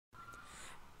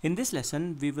In this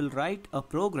lesson, we will write a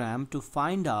program to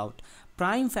find out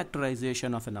prime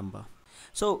factorization of a number.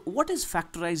 So, what is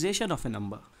factorization of a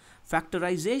number?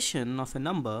 Factorization of a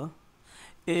number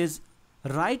is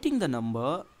writing the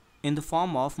number in the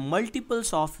form of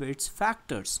multiples of its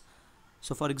factors.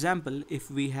 So, for example, if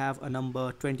we have a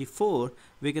number 24,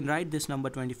 we can write this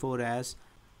number 24 as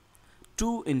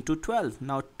 2 into 12.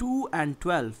 Now, 2 and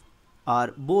 12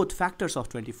 are both factors of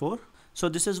 24. So,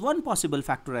 this is one possible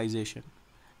factorization.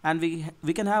 And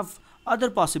we can have other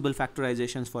possible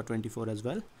factorizations for 24 as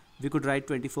well. We could write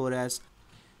 24 as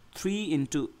 3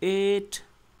 into 8,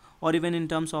 or even in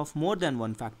terms of more than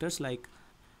one factors like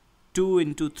 2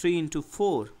 into 3 into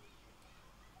 4.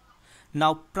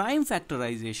 Now, prime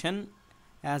factorization,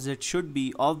 as it should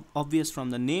be obvious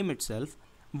from the name itself,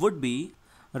 would be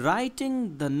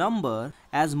writing the number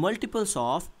as multiples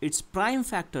of its prime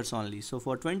factors only. So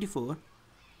for 24,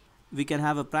 we can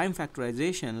have a prime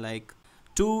factorization like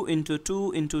 2 into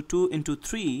 2 into 2 into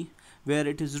 3, where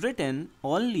it is written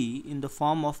only in the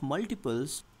form of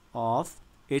multiples of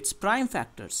its prime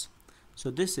factors. So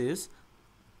this is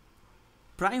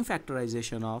prime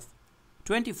factorization of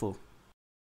 24.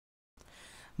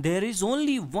 There is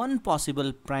only one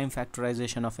possible prime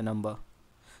factorization of a number.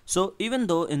 So even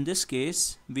though in this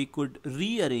case we could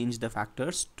rearrange the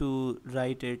factors to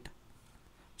write it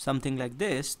something like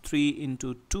this, 3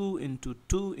 into 2 into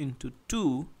 2 into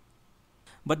 2,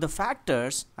 but the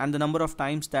factors and the number of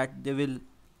times that they will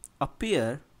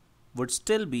appear would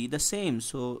still be the same.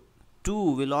 So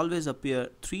 2 will always appear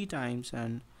 3 times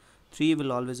and 3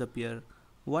 will always appear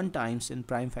 1 times in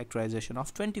prime factorization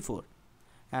of 24.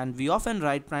 And we often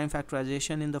write prime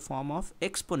factorization in the form of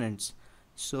exponents.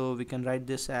 So we can write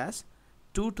this as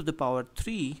 2 to the power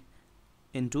 3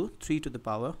 into 3 to the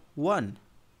power 1.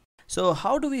 So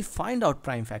how do we find out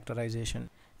prime factorization?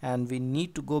 And we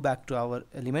need to go back to our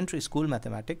elementary school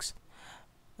mathematics.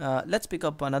 Let's pick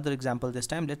up another example this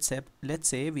time. Let's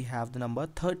say we have the number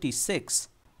 36.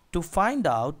 To find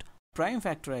out prime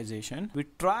factorization, we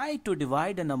try to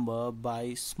divide a number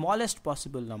by smallest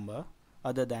possible number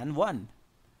other than 1.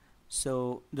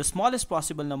 So the smallest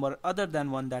possible number other than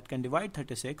 1 that can divide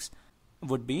 36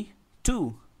 would be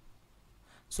 2.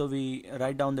 So we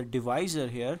write down the divisor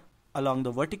here along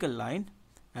the vertical line,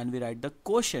 and we write the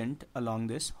quotient along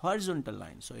this horizontal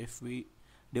line. So if we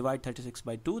divide 36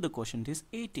 by 2, the quotient is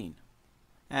 18.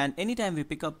 And anytime we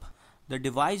pick up the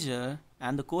divisor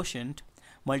and the quotient,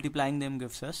 multiplying them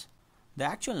gives us the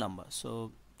actual number.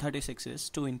 So 36 is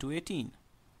 2 into 18.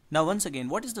 Now once again,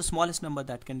 what is the smallest number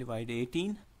that can divide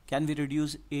 18? Can we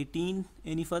reduce 18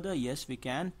 any further? Yes, we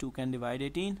can. 2 can divide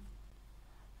 18,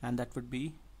 and that would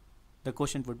be, the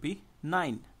quotient would be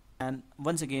 9. And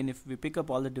once again, if we pick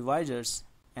up all the divisors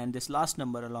and this last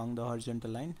number along the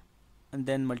horizontal line, and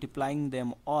then multiplying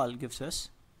them all gives us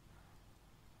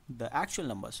the actual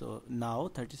number. So now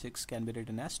 36 can be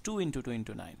written as 2 into 2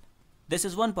 into 9. This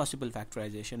is one possible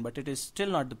factorization, but it is still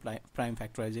not the prime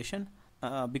factorization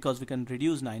because we can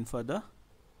reduce 9 further.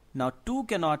 Now 2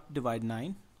 cannot divide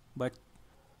 9, but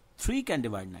 3 can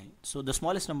divide 9. So the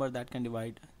smallest number that can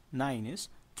divide 9 is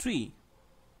 3,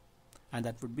 and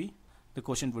that would be, the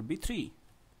quotient would be 3.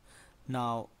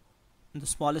 Now the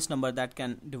smallest number that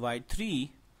can divide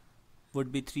 3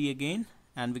 would be 3 again,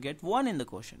 and we get 1 in the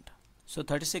quotient. So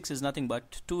 36 is nothing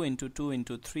but 2 into 2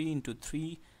 into 3 into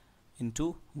 3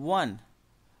 into 1,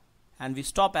 and we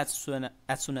stop as soon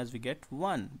as we get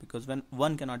 1, because when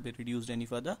 1 cannot be reduced any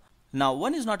further. Now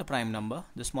 1 is not a prime number.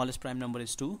 The smallest prime number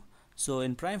is 2. So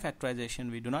in prime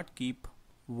factorization we do not keep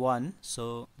 1.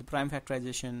 So the prime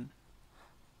factorization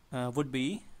would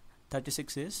be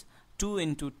 36 is 2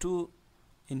 into 2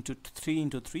 into 3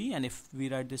 into 3, and if we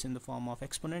write this in the form of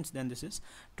exponents, then this is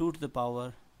 2 to the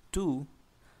power 2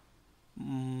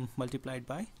 multiplied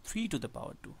by 3 to the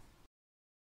power 2.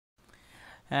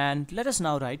 And let us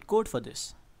now write code for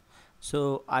this.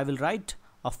 So I will write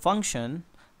a function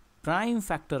prime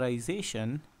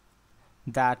factorization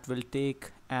that will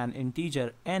take an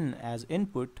integer n as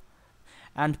input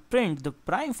and print the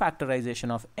prime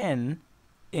factorization of n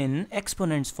in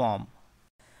exponents form.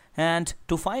 And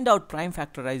to find out prime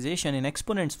factorization in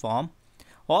exponents form,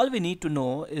 all we need to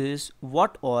know is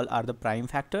what all are the prime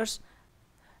factors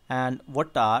and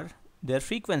what are their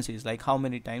frequencies, like how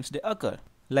many times they occur.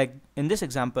 Like in this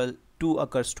example, 2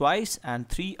 occurs twice and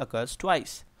 3 occurs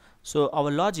twice. So our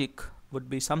logic would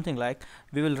be something like,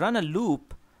 we will run a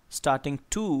loop starting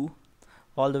 2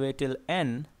 all the way till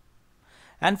n,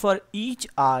 and for each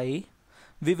I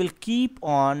we will keep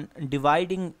on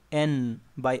dividing n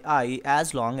by I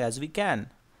as long as we can.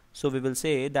 So we will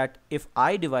say that if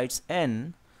I divides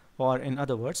n, or in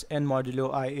other words n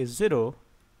modulo I is 0,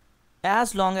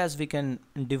 as long as we can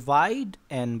divide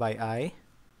n by I,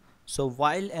 so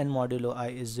while n modulo I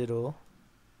is 0,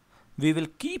 we will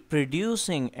keep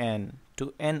reducing n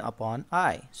to n upon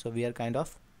I. So we are kind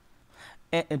of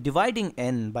dividing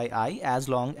n by I as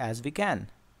long as we can.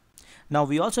 Now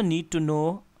we also need to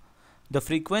know the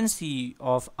frequency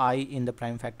of I in the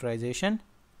prime factorization.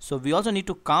 So we also need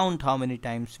to count how many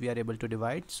times we are able to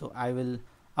divide. So I will,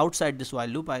 outside this while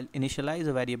loop, I'll initialize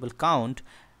a variable count,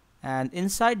 and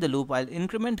inside the loop I'll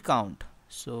increment count.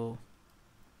 So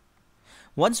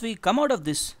once we come out of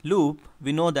this loop,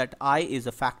 we know that I is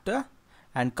a factor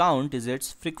and count is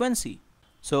its frequency.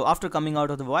 So after coming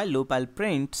out of the while loop, I'll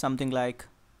print something like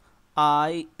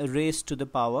I raised to the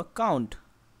power count.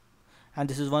 And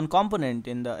this is one component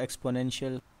in the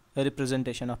exponential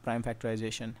representation of prime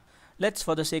factorization. Let's,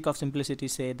 for the sake of simplicity,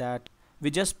 say that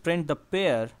we just print the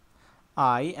pair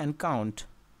I and count.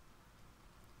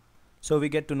 So we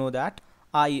get to know that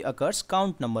I occurs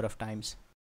count number of times.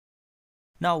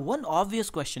 Now one obvious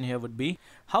question here would be,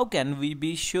 how can we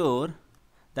be sure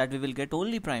that we will get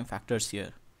only prime factors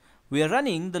here? We are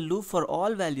running the loop for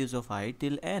all values of I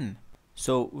till n.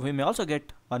 So we may also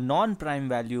get a non-prime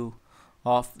value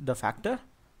of the factor.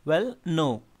 Well,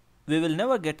 no, we will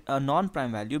never get a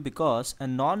non-prime value, because a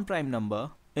non-prime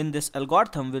number in this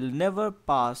algorithm will never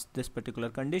pass this particular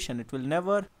condition. It will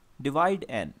never divide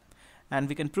n, and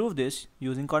we can prove this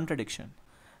using contradiction.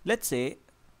 Let's say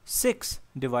 6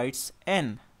 divides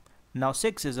n. Now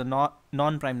 6 is a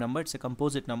non-prime number, it's a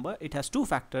composite number. It has two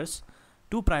factors,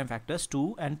 two prime factors,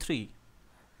 2 and 3.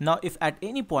 Now if at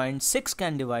any point 6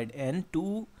 can divide n,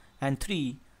 2 and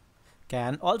 3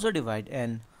 can also divide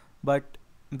n, but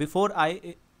before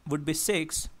I would be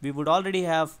 6, we would already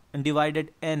have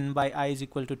divided n by I is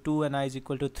equal to 2 and I is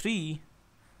equal to 3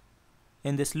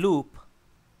 in this loop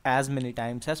as many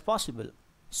times as possible.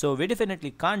 So we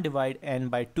definitely can't divide n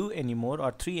by 2 anymore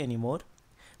or 3 anymore.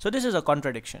 So this is a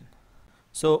contradiction.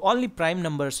 So only prime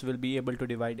numbers will be able to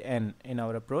divide n in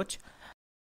our approach.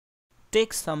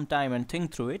 Take some time and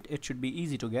think through it. It should be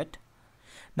easy to get.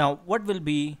 Now what will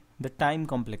be the time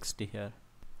complexity here?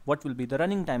 What will be the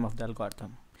running time of the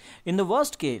algorithm? In the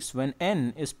worst case, when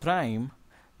n is prime,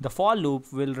 the for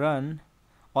loop will run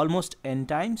almost n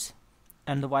times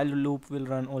and the while loop will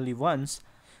run only once.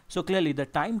 So clearly the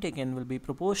time taken will be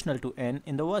proportional to n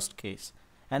in the worst case.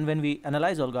 And when we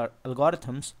analyze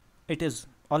algorithms, it is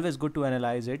always good to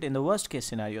analyze it in the worst case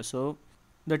scenario. So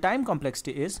the time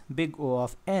complexity is big O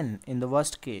of n in the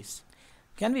worst case.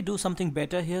 Can we do something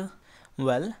better here?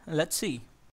 Well, let's see.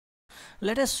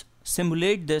 Let us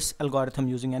simulate this algorithm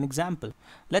using an example.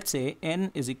 Let's say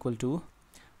n is equal to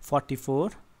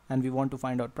 44 and we want to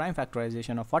find out prime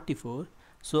factorization of 44.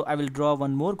 So I will draw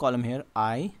one more column here,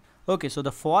 I. Okay, so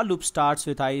the for loop starts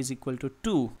with I is equal to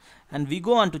 2, and we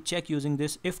go on to check using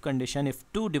this if condition if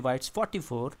 2 divides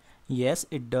 44. Yes,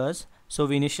 it does. So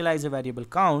we initialize a variable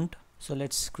count. So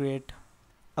let's create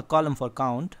a column for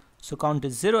count. So count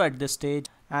is 0 at this stage,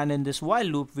 and in this while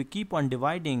loop we keep on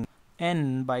dividing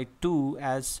n by 2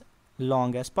 as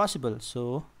long as possible.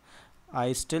 So I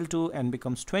is still 2, n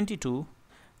becomes 22,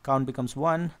 count becomes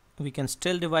 1. We can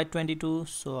still divide 22,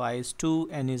 so I is 2,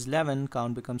 n is 11,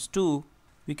 count becomes 2.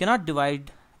 We cannot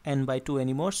divide n by 2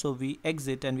 anymore, so we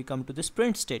exit and we come to this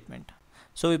print statement.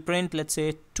 So we print, let's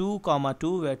say 2 comma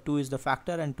 2, where 2 is the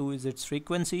factor and 2 is its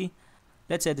frequency.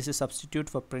 Let's say this is substitute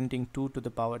for printing 2 to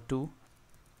the power 2.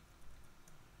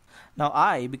 Now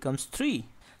I becomes 3.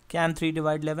 Can 3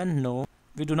 divide 11? No.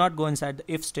 We do not go inside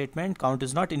the if statement, count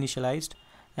is not initialized,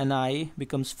 and I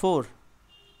becomes 4.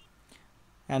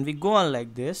 And we go on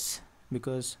like this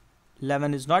because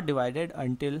 11 is not divided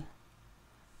until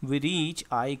we reach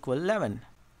I equal 11.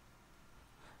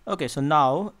 Okay, so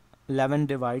now 11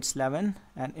 divides 11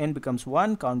 and n becomes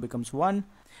 1, count becomes 1,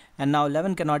 and now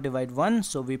 11 cannot divide 1,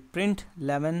 so we print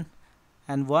 11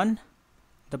 and 1,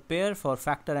 the pair for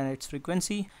factor and its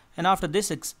frequency, and after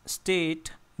this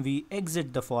state we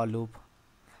exit the for loop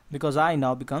because I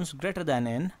now becomes greater than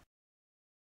n.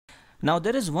 Now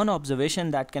there is one observation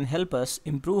that can help us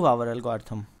improve our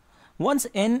algorithm. Once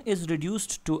n is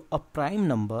reduced to a prime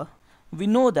number, we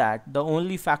know that the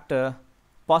only factor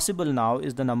possible now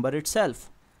is the number itself.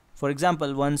 For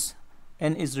example, once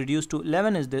n is reduced to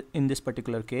 11 in this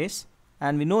particular case,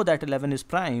 and we know that 11 is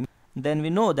prime, then we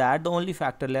know that the only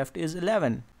factor left is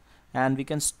 11, and we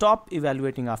can stop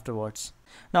evaluating afterwards.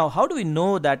 Now how do we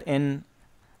know that n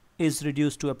is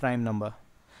reduced to a prime number?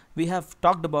 We have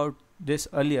talked about this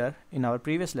earlier in our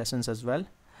previous lessons as well.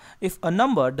 If a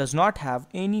number does not have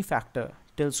any factor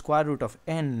till square root of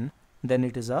n, then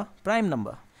it is a prime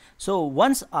number. So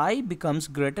once I becomes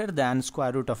greater than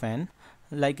square root of n,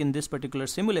 like in this particular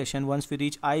simulation, once we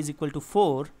reach I is equal to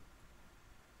 4,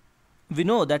 we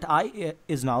know that I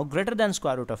is now greater than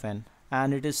square root of n,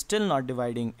 and it is still not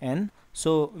dividing n.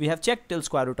 So we have checked till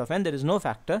square root of n, there is no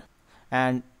factor,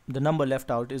 and the number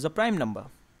left out is a prime number.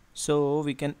 So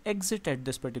we can exit at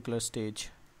this particular stage.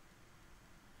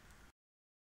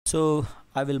 So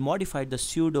I will modify the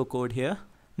pseudo code here.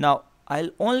 Now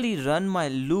I'll only run my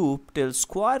loop till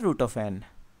square root of n,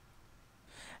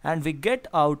 and we get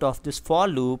out of this for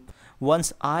loop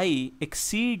once I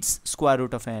exceeds square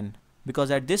root of n, because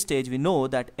at this stage we know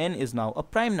that n is now a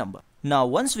prime number. Now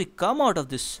once we come out of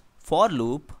this for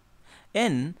loop,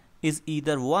 n is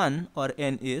either 1 or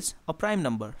n is a prime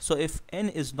number. So if n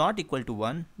is not equal to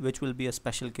 1, which will be a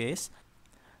special case,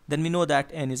 then we know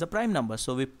that n is a prime number.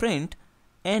 So we print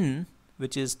n,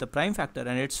 which is the prime factor,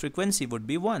 and its frequency would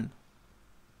be 1.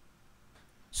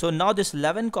 So now this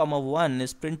 11,1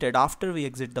 is printed after we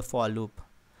exit the for loop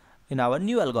in our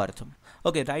new algorithm.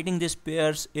 Okay, writing these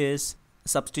pairs is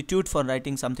substitute for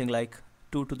writing something like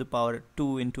 2 to the power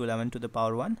 2 into 11 to the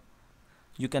power 1.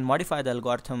 You can modify the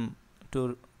algorithm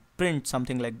to print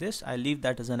something like this. I'll leave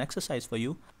that as an exercise for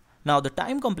you. Now the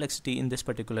time complexity in this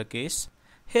particular case,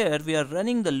 here we are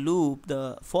running the loop,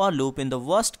 the for loop, in the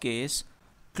worst case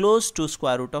close to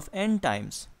square root of n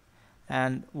times,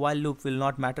 and while loop will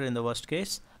not matter in the worst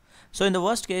case. So in the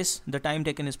worst case, the time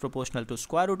taken is proportional to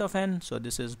square root of n, so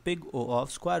this is big O of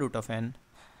square root of n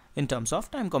in terms of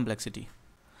time complexity.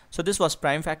 So this was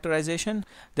prime factorization.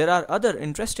 There are other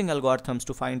interesting algorithms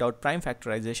to find out prime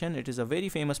factorization. It is a very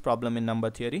famous problem in number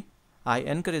theory. I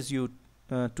encourage you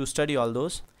to study all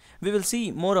those. We will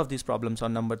see more of these problems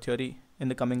on number theory in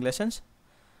the coming lessons.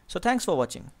 So thanks for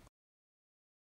watching.